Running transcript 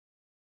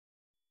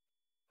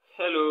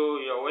Hello,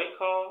 you're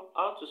welcome.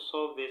 How to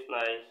solve this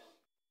nice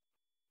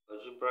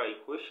algebra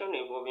equation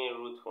involving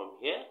root from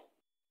here?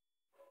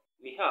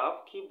 We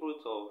have cube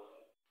root of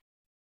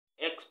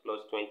x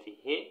plus 28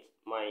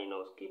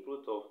 minus cube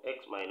root of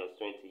x minus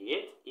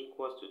 28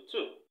 equals to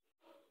 2.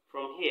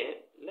 From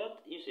here,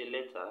 let's use a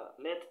letter.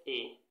 Let a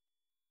be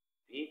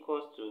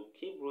equals to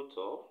cube root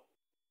of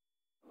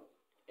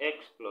x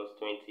plus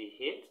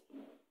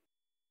 28.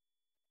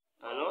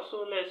 And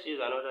also let's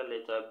use another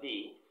letter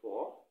b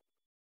for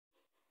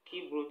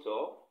cube root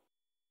of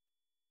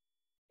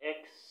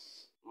x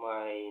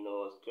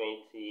minus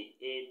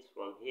 28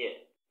 from here.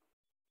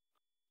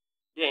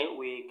 Then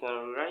we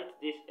can write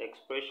this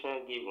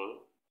expression given,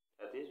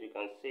 that is, we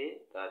can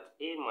say that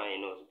a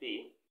minus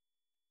b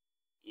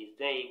is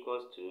then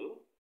equals to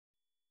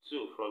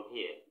 2 from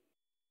here.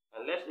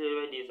 And let's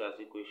label this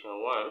as equation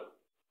 1.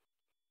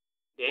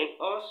 Then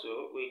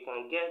also we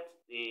can get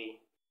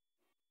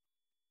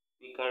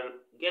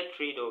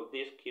rid of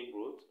this cube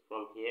root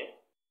from here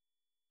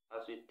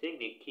as we take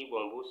the cube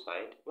on both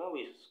sides. When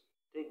we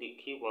take the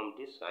cube on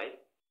this side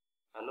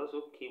and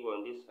also cube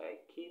on this side,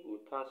 cube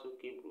will cancel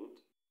cube root,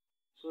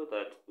 so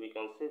that we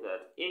can say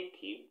that a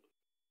cube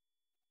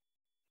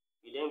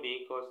will then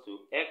be equals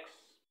to x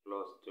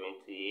plus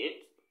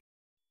 28.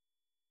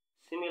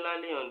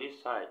 Similarly on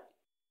this side,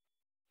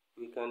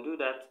 we can do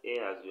that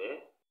here as well,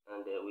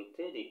 and we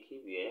take the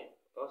cube here,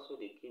 also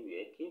the cube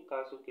here, cube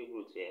cancel cube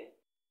root here.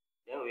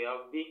 Then we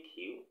have b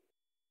cube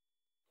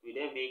will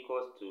then be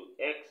equals to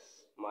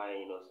x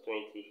minus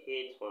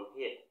 28 from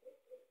here.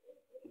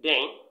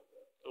 Then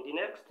in the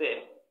next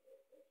step,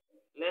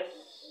 let's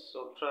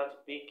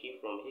subtract b cube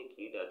from a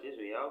cube. That is,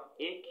 we have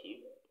a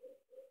cube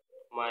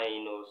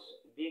minus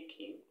b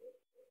cube.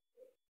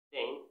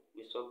 Then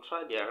we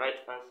subtract their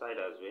right hand side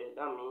as well.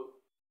 That means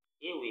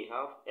here we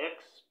have x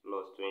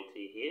plus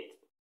 28,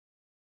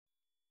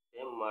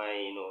 then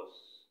minus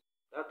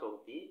that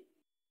of b,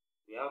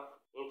 we have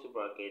into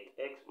bracket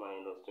x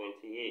minus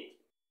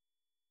 28.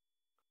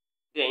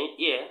 Then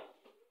here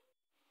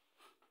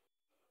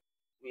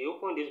we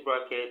open this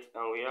bracket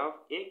and we have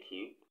a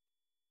cube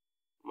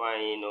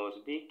minus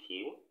b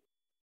cube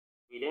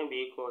will then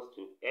be equals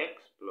to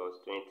x plus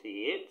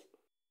 28,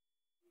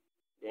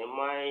 then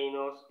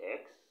minus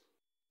x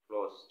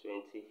plus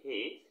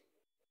 28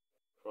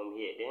 from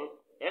here. Then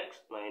x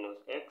minus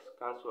x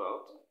cancel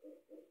out,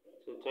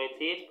 so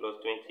 28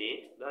 plus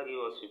 28, that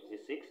gives us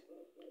 56.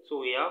 So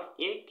we have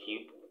a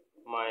cube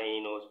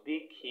minus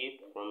b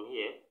cube from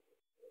here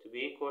to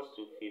be equals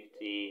to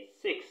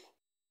 56.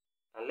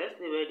 And let's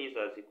label this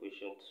as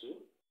equation 2.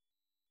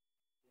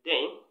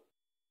 Then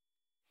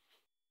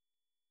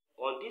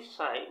on this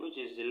side, which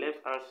is the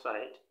left hand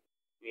side,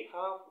 we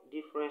have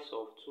difference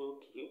of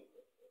 2 cube,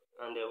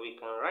 and then we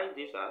can write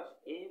this as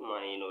a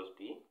minus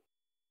b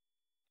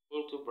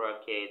into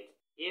bracket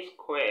a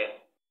square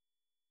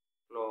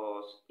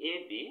plus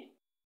ab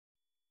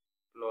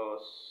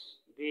plus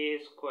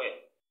b square,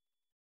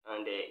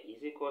 and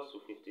is equals to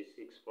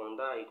 56 from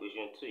that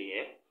equation 2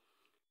 here.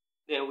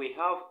 Then we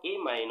have a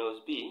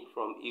minus b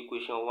from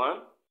equation 1.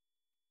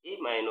 A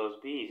minus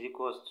b is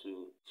equals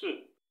to 2.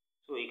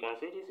 So you can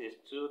say this is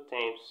 2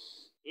 times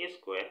a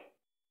square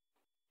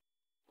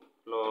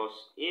plus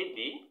ab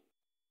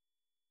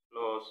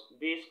plus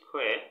b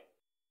square,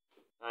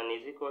 and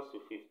is equals to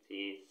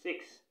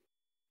 56.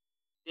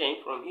 Then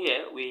from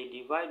here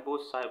we divide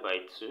both sides by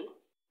 2.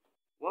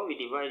 When we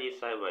divide this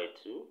side by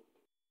 2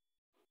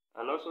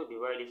 and also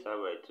divide this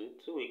side by 2,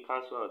 2 will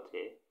cancel out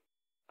here,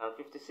 and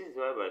 56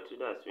 divided by 2,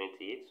 that's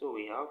 28. So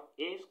we have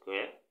a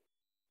square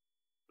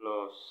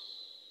plus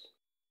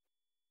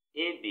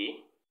ab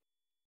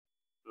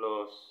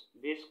plus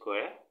b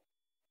square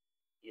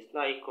is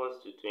now equals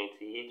to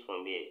 28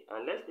 from here.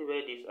 And let's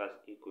divide this as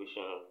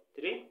equation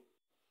 3.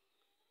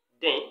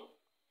 Then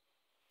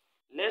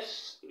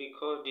let's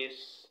recall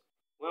this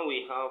when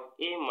we have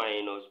a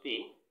minus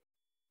b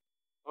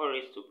all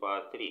raised to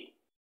power 3.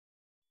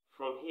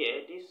 From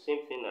here, this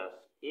same thing as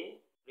a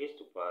raised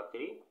to power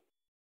 3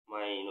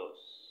 minus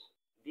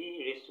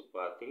b raised to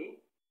power 3,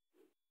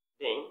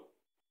 then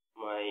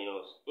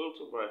minus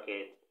into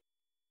bracket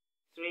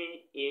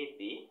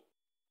 3ab,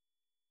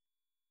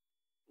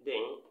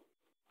 then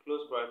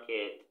close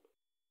bracket,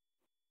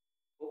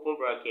 open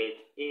bracket,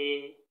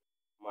 a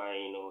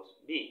minus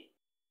b.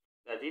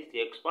 That is, the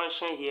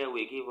expansion here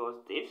will give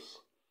us this.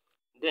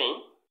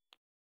 Then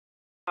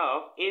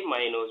have a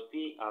minus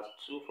b as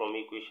 2 from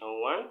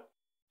equation 1.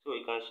 So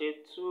we can say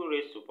 2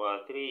 raised to power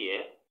 3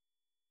 here,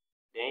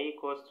 then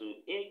equals to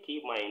a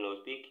cube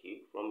minus b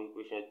cube from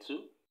equation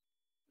 2.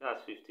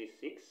 That's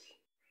 56.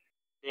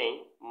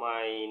 Then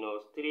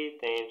minus 3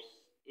 times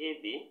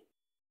ab,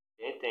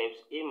 then times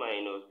a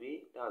minus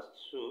b, that's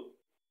 2.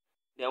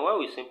 Then when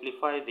we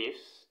simplify this,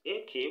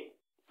 a cube,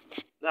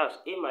 that's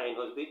a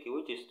minus b cube,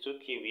 which is 2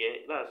 cube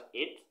here, that's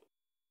 8,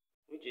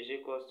 which is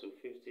equals to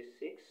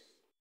 56,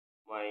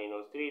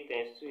 minus 3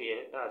 times 2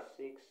 here, that's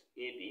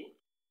 6ab.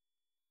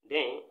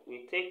 Then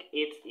we take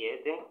 8 here,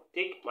 then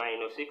take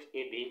minus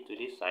 6ab to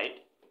this side.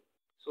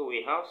 So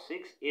we have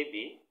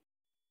 6ab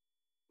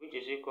which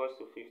is equals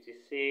to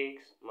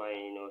 56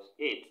 minus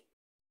 8.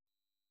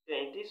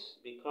 Then this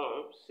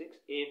becomes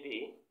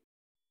 6ab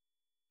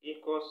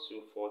equals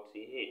to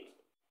 48.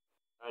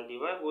 And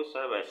divide both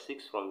sides by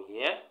 6 from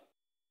here.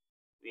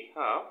 We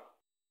have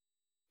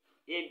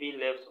AB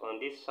left on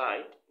this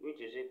side,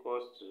 which is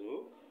equals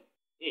to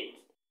 8.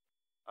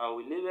 And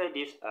we label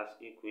this as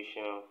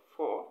equation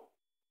 4.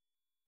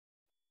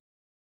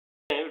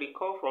 Then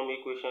recall from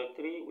equation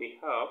 3, we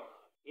have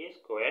a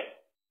square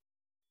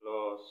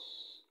plus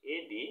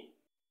AB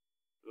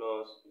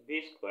plus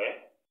b square,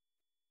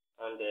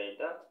 and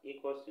that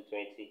equals to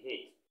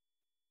 28.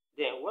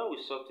 Then when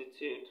we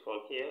substitute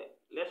from here,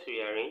 let's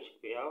rearrange.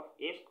 We have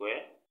a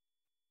square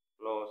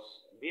plus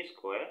b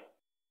square,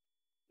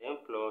 then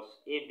plus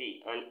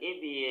AB, and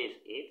AB here is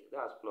 8,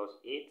 that's plus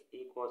 8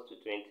 equals to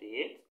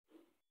 28.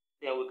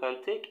 Then we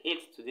can take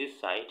 8 to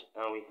this side,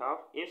 and we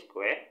have a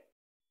square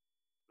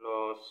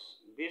plus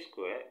b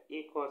square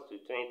equals to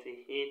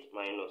 28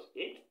 minus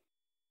 8,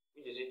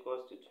 which is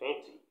equals to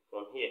 20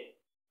 from here.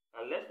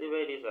 And let's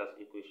label this as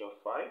equation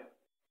 5.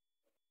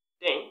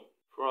 Then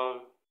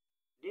from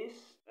this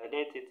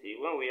identity,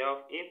 when we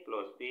have a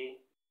plus b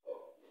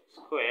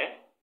square,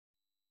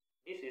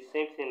 this is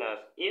same thing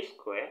as a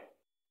square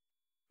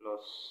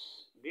plus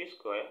b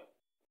square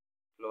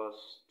plus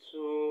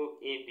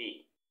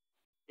 2ab.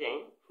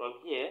 Then from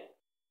here,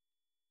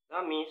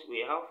 that means we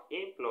have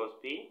a plus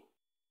b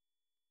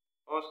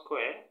all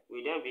square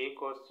will then be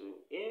equals to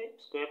a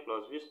square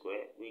plus b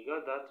square. We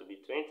got that to be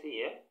 20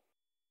 here.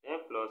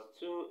 Then plus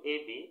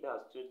 2ab,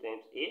 that's 2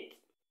 times 8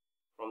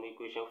 from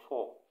equation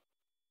 4.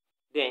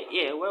 Then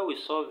here, when we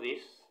solve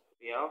this,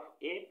 we have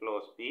a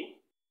plus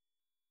b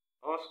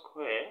all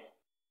square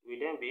will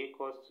then be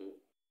equals to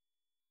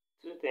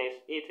 2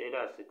 times 8,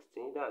 that's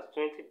 16. That's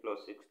 20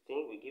 plus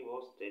 16 will give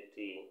us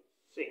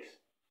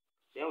 36.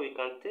 Then we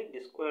can take the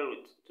square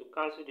root to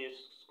cancel this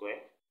square.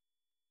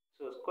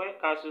 So square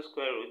cancel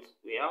square root,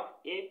 we have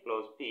a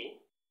plus b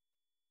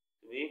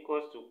to be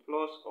equals to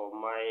plus or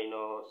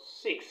minus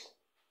 6.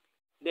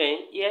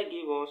 Then here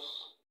give us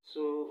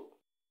two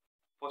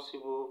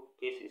possible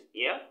cases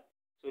here.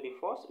 So the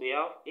first, we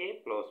have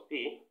a plus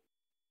b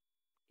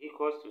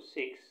equals to 6.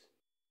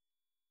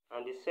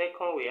 And the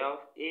second, we have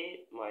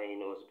a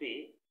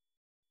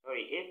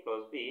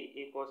plus b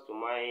equals to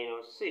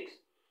minus 6.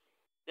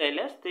 Then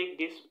let's take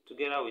this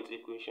together with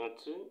equation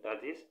 2,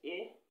 that is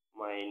a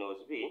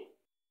minus b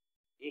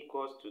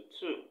equals to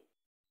 2.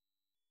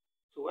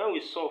 So when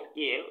we solve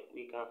here,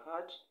 we can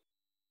add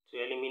to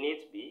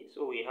eliminate b.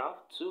 So we have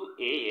 2a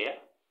here.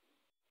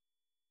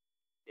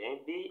 Then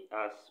b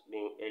has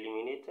been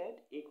eliminated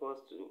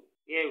equals to,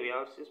 here we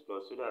have 6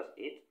 plus 2, that's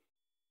 8.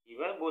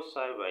 Divide both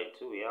sides by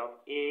 2, we have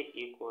a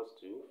equals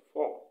to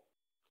 4.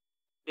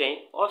 Then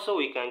also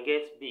we can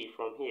get b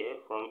from here,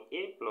 from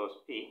a plus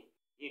b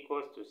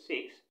equals to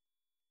 6.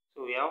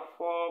 So we have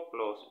 4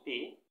 plus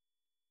b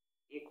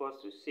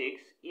equals to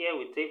 6. Here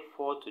we take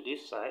 4 to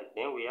this side,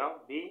 then we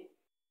have b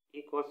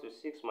equals to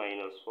 6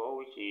 minus 4,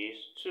 which is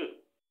 2.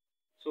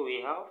 So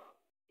we have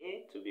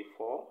a to be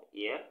 4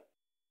 here,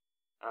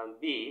 and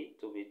b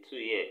to be 2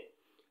 here.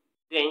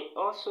 Then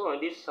also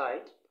on this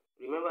side,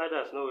 remember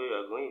that's not where we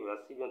are going, we are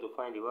still going to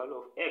find the value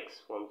of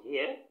x from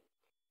here.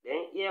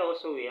 Then here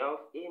also we have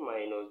a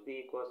minus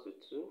b equals to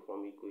 2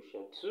 from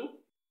equation 2.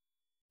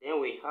 Then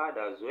we add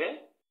as well.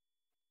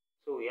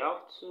 So we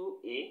have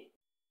 2a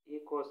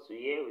equals to,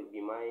 here will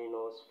be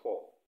minus 4.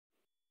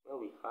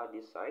 When we add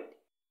this side,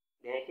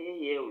 then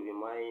here will be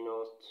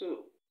minus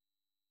 2.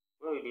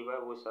 When we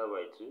divide both sides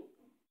by 2,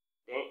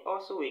 then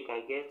also we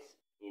can get,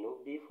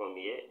 b from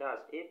here,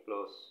 that's a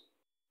plus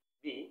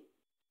b.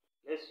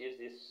 Let's use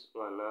this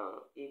one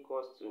now,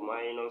 equals to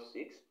minus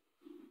 6.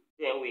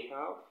 Then we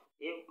have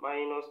a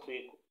minus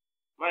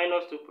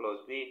 2 plus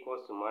b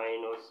equals to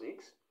minus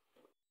 6.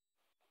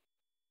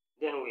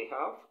 Then we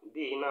have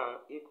b now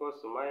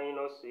equals to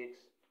minus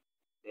 6,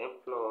 then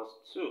plus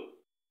 2.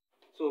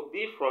 So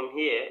b from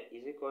here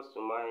is equals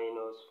to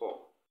minus 4.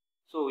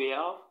 So we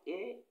have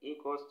a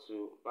equals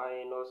to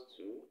minus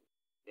 2,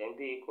 then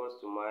b equals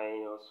to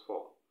minus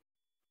 4.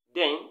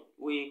 Then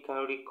we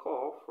can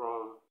recall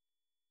from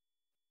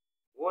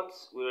what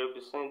we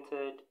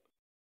represented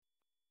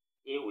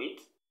a with.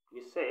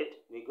 We said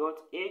we got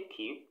a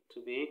cubed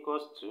to be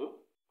equals to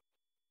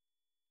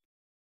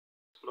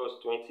plus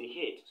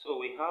 28. So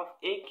we have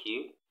a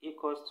cubed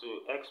equals to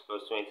x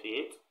plus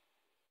 28.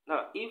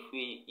 Now if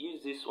we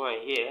use this one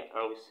here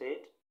and we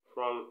said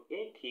from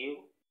a cubed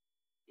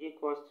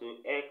equals to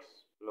x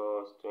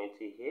plus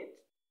 28.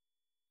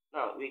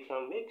 Now we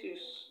can make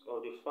use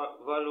of the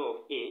value of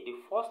a. The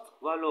first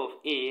value of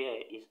a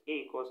here is a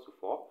equals to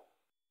 4.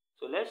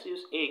 So let's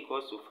use a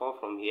equals to 4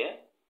 from here.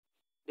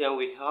 Then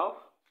we have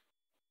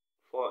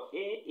for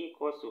a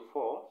equals to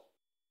 4,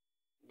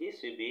 this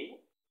will be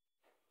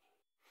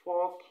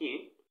 4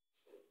 cubed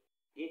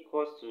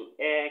equals to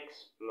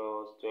x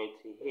plus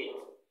 28.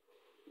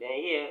 Then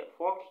here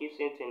 4 cubed,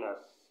 same thing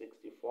as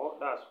 64,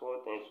 that's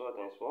 4 times 4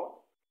 times 4,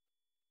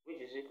 which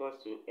is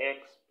equals to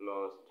x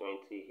plus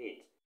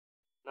 28.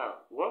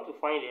 Now, we want to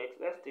find x.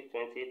 Let's take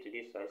 28 to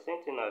this side.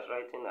 Same thing as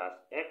writing as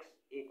x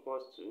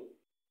equals to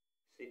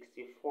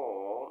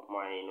 64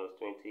 minus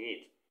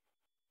 28.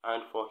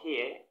 And for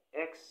here,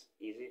 x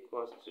is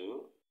equals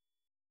to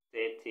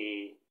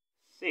 36.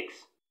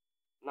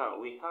 Now,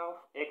 we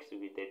have x to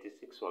be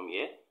 36 from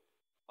here.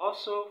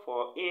 Also,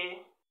 for a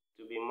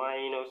to be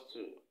minus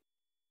 2.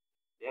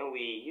 Then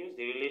we use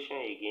the relation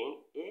again.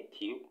 A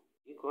cubed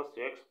equals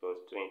to x plus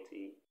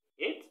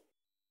 28.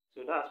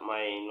 So that's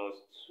minus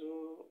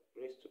 2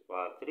 raised to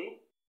power 3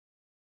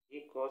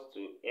 equals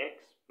to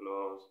x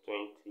plus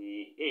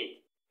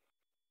 28.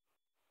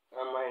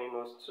 And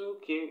minus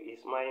 2 cubed is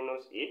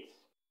minus 8,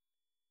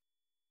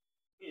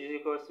 which is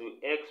equals to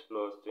x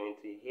plus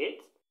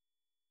 28.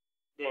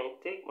 Then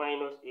take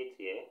minus 8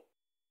 here.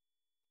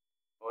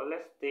 Or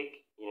let's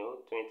take,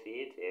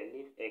 28 here,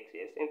 leave x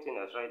here. Same thing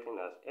as writing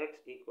as x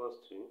equals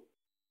to,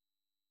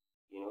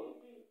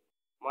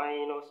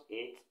 minus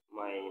 8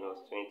 minus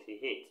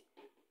 28.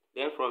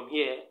 Then from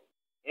here,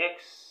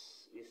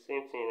 x is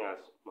same thing as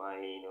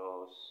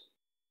minus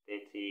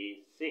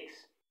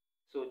 36.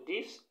 So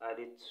these are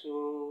the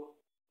two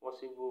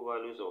possible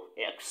values of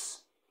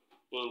x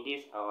in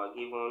this our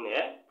given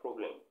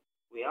problem.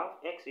 We have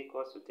x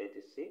equals to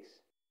 36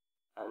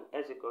 and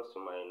x equals to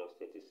minus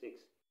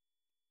 36.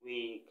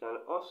 We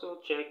can also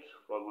check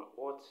from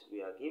what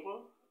we are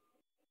given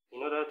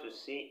in order to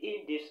see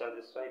if this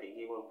satisfies the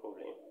given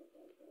problem.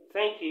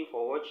 Thank you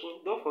for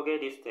watching. Don't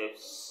forget these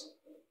steps.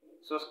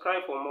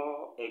 Subscribe for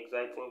more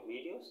exciting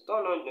videos.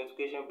 Turn on the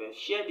notification bell.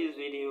 Share this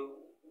video.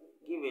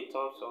 Give a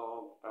thumbs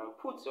up and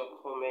put your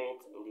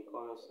comment in the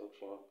comment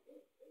section.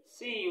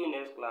 See you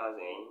next class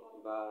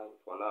and bye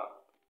for now.